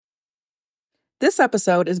This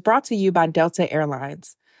episode is brought to you by Delta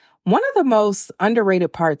Airlines. One of the most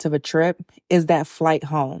underrated parts of a trip is that flight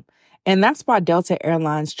home. And that's why Delta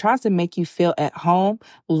Airlines tries to make you feel at home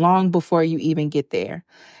long before you even get there.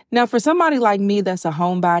 Now, for somebody like me that's a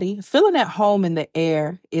homebody, feeling at home in the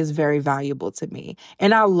air is very valuable to me.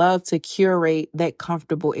 And I love to curate that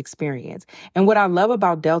comfortable experience. And what I love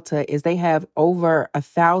about Delta is they have over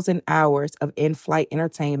 1,000 hours of in-flight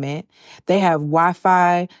entertainment. They have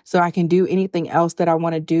Wi-Fi, so I can do anything else that I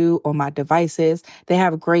want to do on my devices. They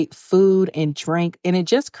have great food and drink, and it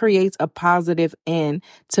just creates a positive end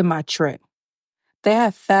to my trip. They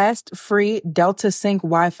have fast, free Delta Sync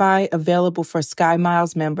Wi-Fi available for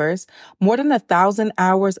SkyMiles members, more than 1,000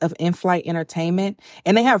 hours of in-flight entertainment,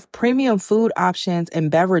 and they have premium food options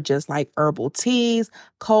and beverages like herbal teas,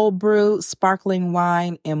 cold brew, sparkling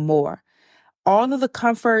wine, and more. All of the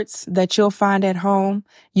comforts that you'll find at home,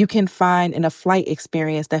 you can find in a flight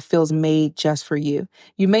experience that feels made just for you.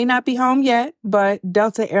 You may not be home yet, but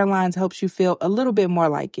Delta Airlines helps you feel a little bit more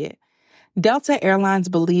like it. Delta Airlines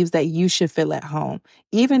believes that you should feel at home,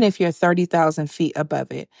 even if you're 30,000 feet above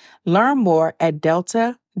it. Learn more at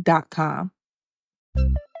delta.com.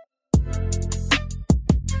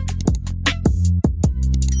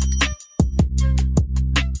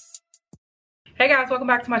 Hey guys, welcome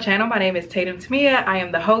back to my channel. My name is Tatum Tamia. I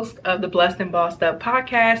am the host of the Blessed and Bossed Up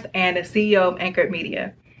podcast and the CEO of Anchored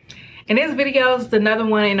Media. And this video is another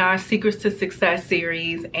one in our Secrets to Success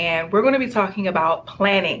series, and we're going to be talking about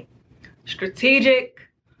planning. Strategic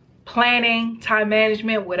planning, time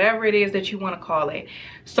management, whatever it is that you want to call it.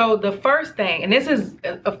 So the first thing, and this is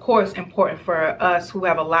of course important for us who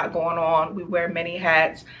have a lot going on, we wear many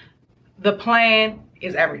hats, the plan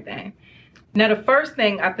is everything. Now the first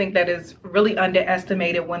thing I think that is really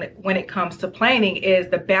underestimated when it comes to planning is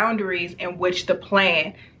the boundaries in which the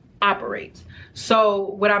plan operates.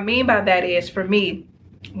 So what I mean by that is, for me,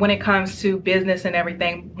 when it comes to business and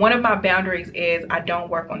everything, one of my boundaries is I don't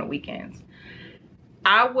work on the weekends.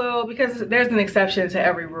 I will, because there's an exception to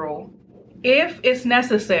every rule. If it's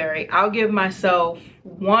necessary, I'll give myself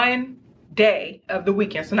one day of the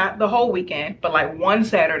weekend. So not the whole weekend, but like one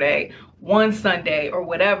Saturday, one Sunday, or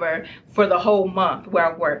whatever for the whole month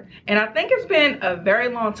where I work. And I think it's been a very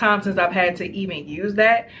long time since I've had to even use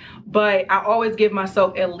that, but I always give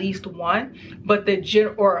myself at least one, but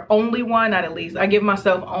or only one, not at least. I give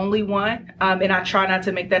myself only one, and I try not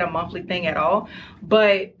to make that a monthly thing at all.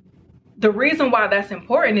 But the reason why that's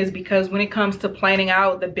important is because when it comes to planning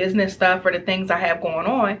out the business stuff or the things I have going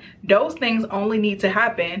on, those things only need to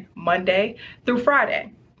happen Monday through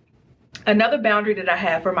Friday. Another boundary that I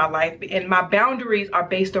have for my life, and my boundaries are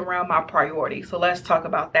based around my priorities. So let's talk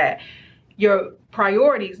about that. Your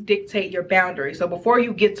priorities dictate your boundaries. So before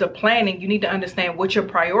you get to planning, you need to understand what your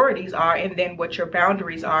priorities are and then what your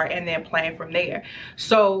boundaries are, and then plan from there.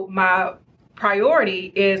 So my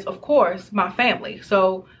priority is, of course, my family.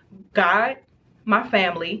 So God, my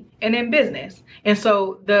family, and then business. And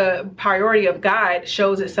so the priority of God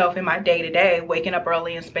shows itself in my day-to-day. Waking up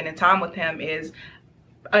early and spending time with him is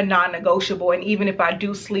a non-negotiable, and even if I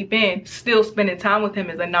do sleep in, still spending time with him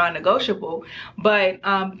is a non-negotiable. But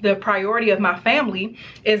the priority of my family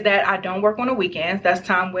is that I don't work on the weekends. That's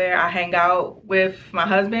time where I hang out with my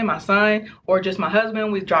husband, my son, or just my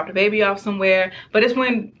husband. We dropped a baby off somewhere, but it's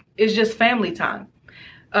when it's just family time.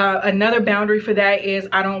 Another boundary for that is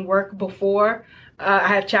I don't work before I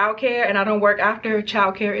have childcare, and I don't work after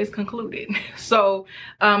childcare is concluded. So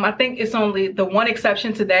I think it's only the one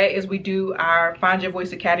exception to that is we do our Find Your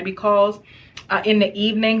Voice Academy calls in the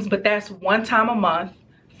evenings, but that's one time a month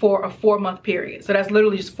for a 4-month period. So that's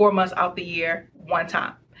literally just 4 months out the year, one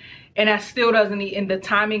time. And that still doesn't, in the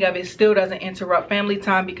timing of it still doesn't interrupt family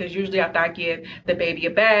time, because usually after I give the baby a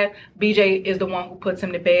bath, BJ is the one who puts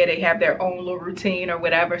him to bed. They have their own little routine or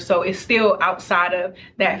whatever. So it's still outside of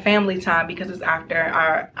that family time because it's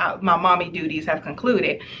after my mommy duties have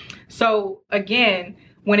concluded. So again,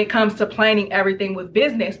 when it comes to planning everything with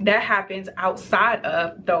business, that happens outside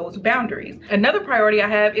of those boundaries. Another priority I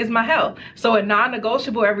have is my health. So a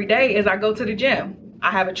non-negotiable every day is I go to the gym. I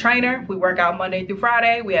have a trainer. We work out Monday through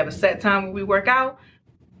Friday. We have a set time where we work out.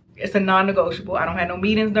 It's a non-negotiable. I don't have no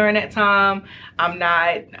meetings during that time. I'm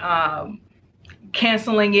not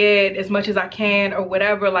canceling it as much as I can or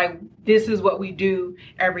whatever. Like, this is what we do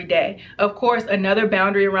every day. Of course, another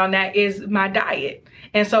boundary around that is my diet.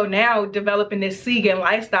 And so now developing this vegan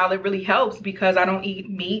lifestyle, it really helps because I don't eat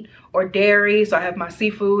meat or dairy. So I have my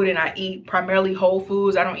seafood and I eat primarily whole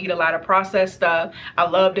foods. I don't eat a lot of processed stuff. I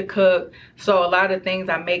love to cook. So a lot of things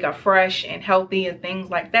I make are fresh and healthy and things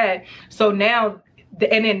like that. So now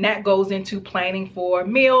and then that goes into planning for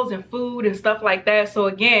meals and food and stuff like that. So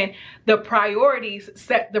again, the priorities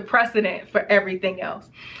set the precedent for everything else.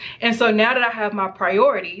 And so now that I have my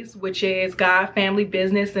priorities, which is God, family,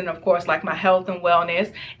 business, and of course like my health and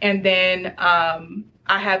wellness, and then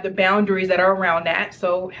I have the boundaries that are around that.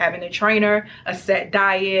 So having a trainer, a set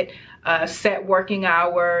diet, set working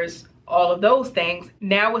hours, all of those things.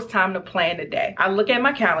 Now it's time to plan the day. I look at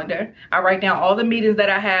my calendar. I write down all the meetings that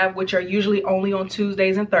I have, which are usually only on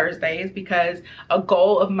Tuesdays and Thursdays, because a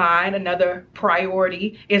goal of mine, another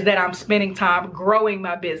priority, is that I'm spending time growing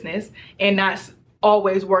my business and not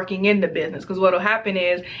always working in the business. Because what will happen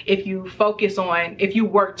is if you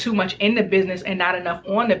work too much in the business and not enough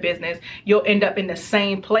on the business, you'll end up in the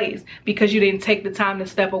same place because you didn't take the time to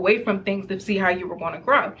step away from things to see how you were going to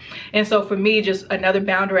grow. And so for me, just another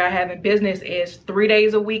boundary I have in business is 3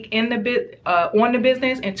 days a week in the on the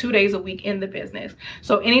business and 2 days a week in the business.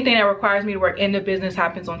 So anything that requires me to work in the business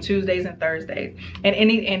happens on Tuesdays and Thursdays, and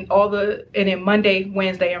then Monday,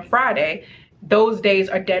 Wednesday, and Friday, those days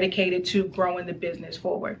are dedicated to growing the business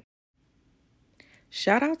forward.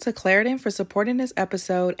 Shout out to Claritin for supporting this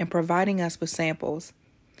episode and providing us with samples.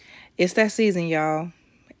 It's that season, y'all.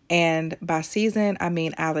 And by season, I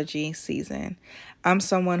mean allergy season. I'm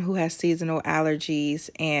someone who has seasonal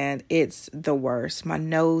allergies and it's the worst. My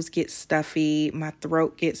nose gets stuffy. My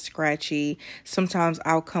throat gets scratchy. Sometimes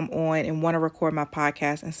I'll come on and want to record my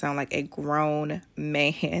podcast and sound like a grown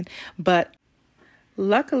man. But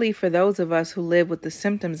luckily for those of us who live with the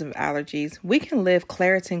symptoms of allergies, we can live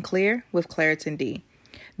Claritin Clear with Claritin D.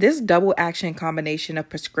 This double action combination of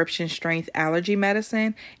prescription strength allergy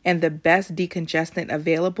medicine and the best decongestant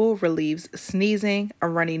available relieves sneezing, a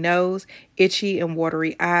runny nose, itchy and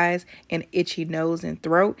watery eyes, and itchy nose and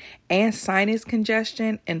throat, and sinus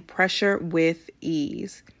congestion and pressure with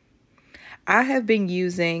ease. I have been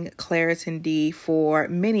using Claritin D for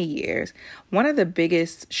many years. One of the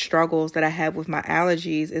biggest struggles that I have with my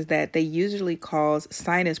allergies is that they usually cause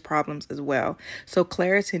sinus problems as well. So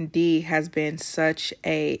Claritin D has been such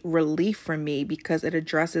a relief for me because it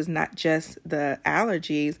addresses not just the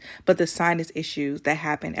allergies, but the sinus issues that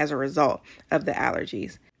happen as a result of the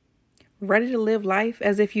allergies. Ready to live life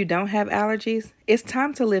as if you don't have allergies? It's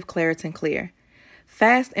time to live Claritin Clear.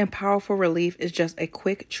 Fast and powerful relief is just a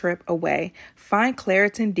quick trip away. Find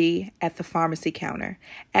Claritin D at the pharmacy counter.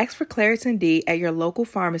 Ask for Claritin D at your local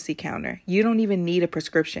pharmacy counter. You don't even need a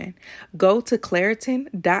prescription. Go to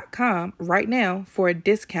Claritin.com right now for a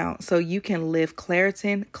discount so you can live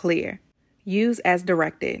Claritin Clear. Use as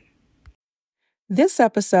directed. This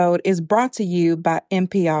episode is brought to you by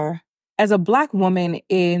NPR. As a Black woman,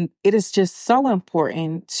 it is just so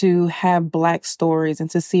important to have Black stories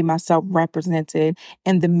and to see myself represented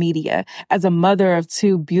in the media. As a mother of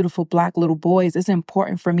 2 beautiful Black little boys, it's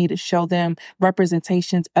important for me to show them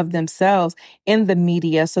representations of themselves in the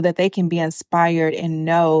media so that they can be inspired and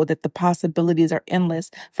know that the possibilities are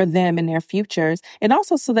endless for them and their futures, and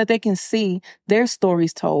also so that they can see their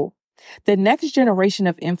stories told. The next generation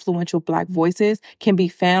of influential Black voices can be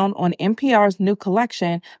found on NPR's new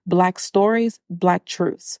collection, Black Stories, Black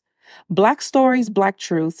Truths. Black Stories, Black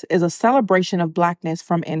Truths is a celebration of Blackness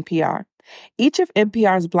from NPR. Each of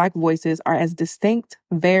NPR's Black voices are as distinct,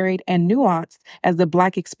 varied, and nuanced as the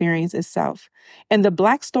Black experience itself. In the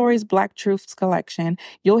Black Stories, Black Truths collection,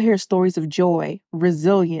 you'll hear stories of joy,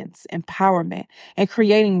 resilience, empowerment, and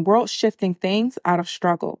creating world-shifting things out of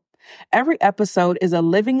struggle. Every episode is a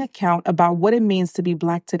living account about what it means to be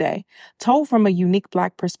Black today, told from a unique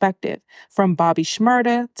Black perspective. From Bobby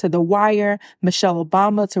Shmurda to The Wire, Michelle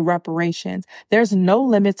Obama to reparations, there's no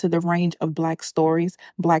limit to the range of Black stories,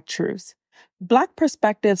 Black truths. Black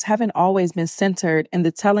perspectives haven't always been centered in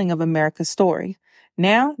the telling of America's story.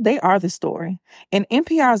 Now they are the story. In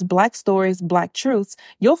NPR's Black Stories, Black Truths,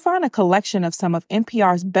 you'll find a collection of some of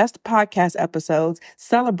NPR's best podcast episodes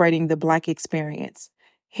celebrating the Black experience.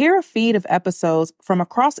 Hear a feed of episodes from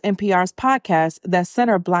across NPR's podcasts that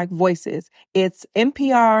center Black voices. It's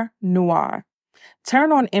NPR Noir.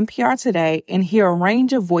 Turn on NPR today and hear a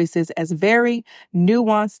range of voices as varied,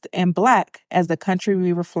 nuanced, and Black as the country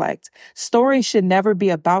we reflect. Stories should never be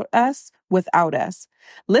about us without us.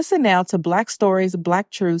 Listen now to Black Stories,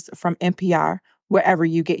 Black Truths from NPR, wherever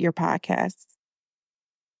you get your podcasts.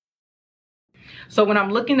 So when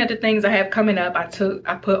I'm looking at the things I have coming up, I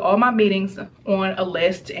put all my meetings on a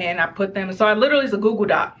list and I put them. So I literally, it's a Google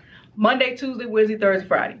Doc. Monday, Tuesday, Wednesday, Thursday,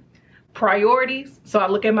 Friday. priorities. So I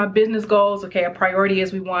look at my business goals. Okay, a priority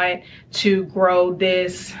is we want to grow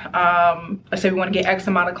this. Let's say we want to get X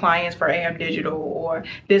amount of clients for AM Digital, or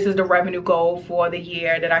this is the revenue goal for the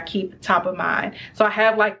year that I keep top of mind. So I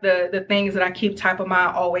have like the things that I keep top of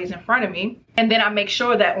mind always in front of me. And then I make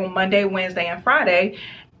sure that on Monday, Wednesday, and Friday,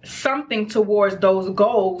 something towards those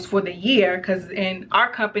goals for the year, because in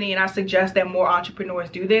our company, and I suggest that more entrepreneurs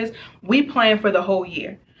do this, we plan for the whole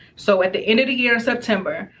year. So at the end of the year in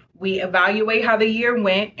September, we evaluate how the year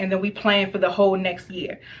went, and then we plan for the whole next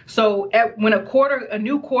year. So when a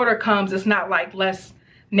new quarter comes, it's not like, let's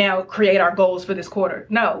now create our goals for this quarter.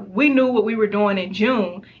 No, we knew what we were doing in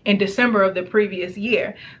June and December of the previous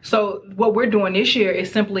year. So what we're doing this year is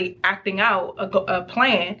simply acting out a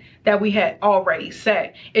plan that we had already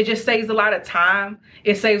set. It just saves a lot of time.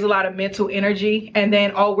 It saves a lot of mental energy. And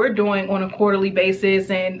then all we're doing on a quarterly basis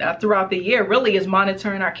and throughout the year really is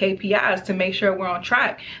monitoring our KPIs to make sure we're on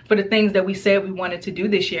track for the things that we said we wanted to do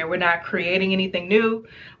this year. We're not creating anything new.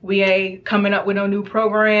 We ain't coming up with no new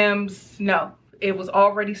programs. No. It was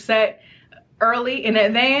already set early in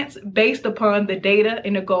advance based upon the data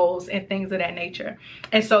and the goals and things of that nature.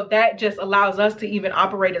 And so that just allows us to even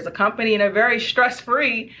operate as a company in a very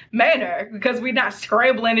stress-free manner, because we're not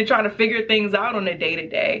scrambling and trying to figure things out on a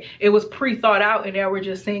day-to-day. It was pre-thought out, and now we're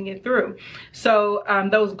just seeing it through. So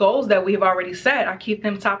those goals that we've already set, I keep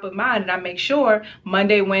them top of mind, and I make sure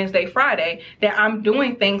Monday, Wednesday, Friday that I'm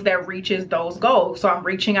doing things that reaches those goals. So I'm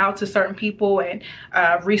reaching out to certain people and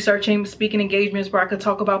researching speaking engagements where I could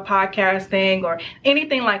talk about podcasting or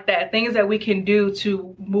anything like that, things that we can do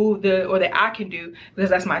to move or that I can do, because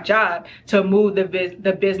that's my job, to move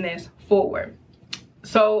the business forward.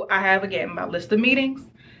 So I have, again, my list of meetings.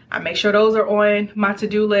 I make sure those are on my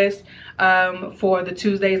to-do list for the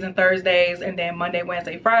Tuesdays and Thursdays, and then Monday,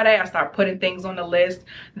 Wednesday, Friday, I start putting things on the list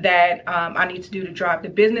that I need to do to drive the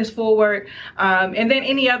business forward. And then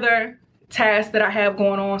any other tasks that I have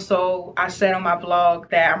going on. So I said on my vlog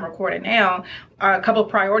that I'm recording now, a couple of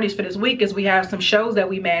priorities for this week is we have some shows that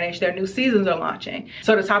we manage. Their new seasons are launching.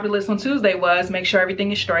 So the top of the list on Tuesday was make sure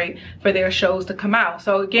everything is straight for their shows to come out.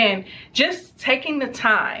 So again, just taking the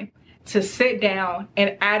time to sit down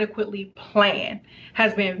and adequately plan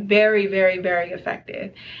has been very, very, very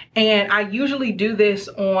effective. And I usually do this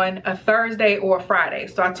on a Thursday or a Friday.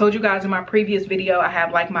 So I told you guys in my previous video, I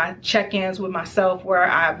have like my check-ins with myself where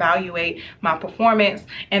I evaluate my performance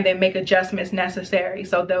and then make adjustments necessary.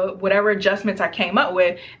 So whatever adjustments I came up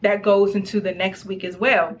with, that goes into the next week as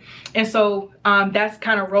well. And so that's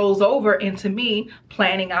kind of rolls over into me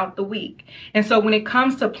planning out the week. And so when it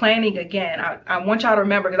comes to planning, again, I want y'all to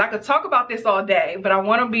remember, because I could talk about this all day, but I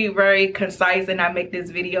want to be very concise and not make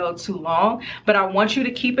this video too long. But I want you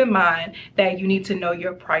to keep in mind that you need to know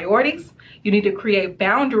your priorities. You need to create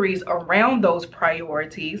boundaries around those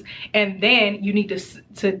priorities, and then you need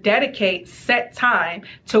to dedicate set time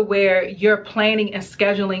to where you're planning and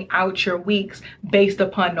scheduling out your weeks based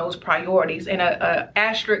upon those priorities. And a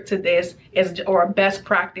asterisk to this is, or a best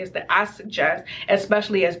practice that I suggest,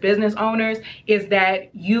 especially as business owners, is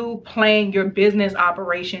that you plan your business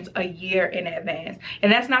operations a year in advance.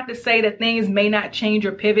 And that's not to say that things may not change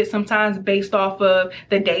or pivot sometimes based off of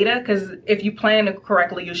the data, because if you plan it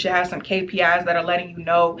correctly, you should have some KPIs that are letting you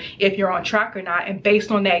know if you're on track or not. And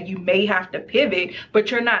based on that, you may have to pivot,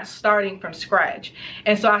 but you're not starting from scratch.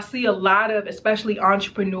 And so I see a lot of, especially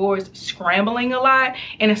entrepreneurs, scrambling a lot.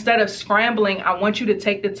 And instead of scrambling, I want you to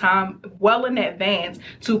take the time well in advance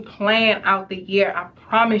to plan out the year. I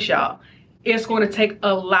promise y'all, it's going to take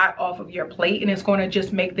a lot off of your plate, and it's going to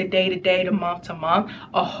just make the day-to-day, the month-to-month,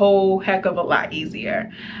 a whole heck of a lot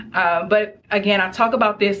easier. But again, I talk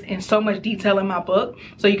about this in so much detail in my book,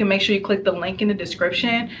 so you can make sure you click the link in the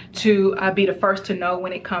description to be the first to know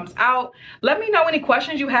when it comes out. Let me know any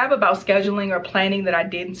questions you have about scheduling or planning that I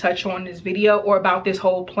didn't touch on in this video, or about this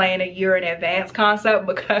whole plan a year in advance concept,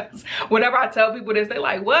 because whenever I tell people this, they're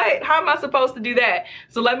like, what? How am I supposed to do that?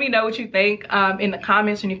 So let me know what you think in the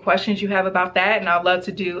comments, any questions you have about that, and I'd love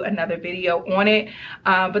to do another video on it.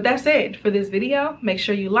 But that's it for this video. Make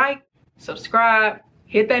sure you like, subscribe,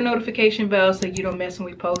 hit that notification bell so you don't miss when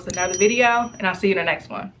we post another video, and I'll see you in the next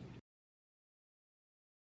one.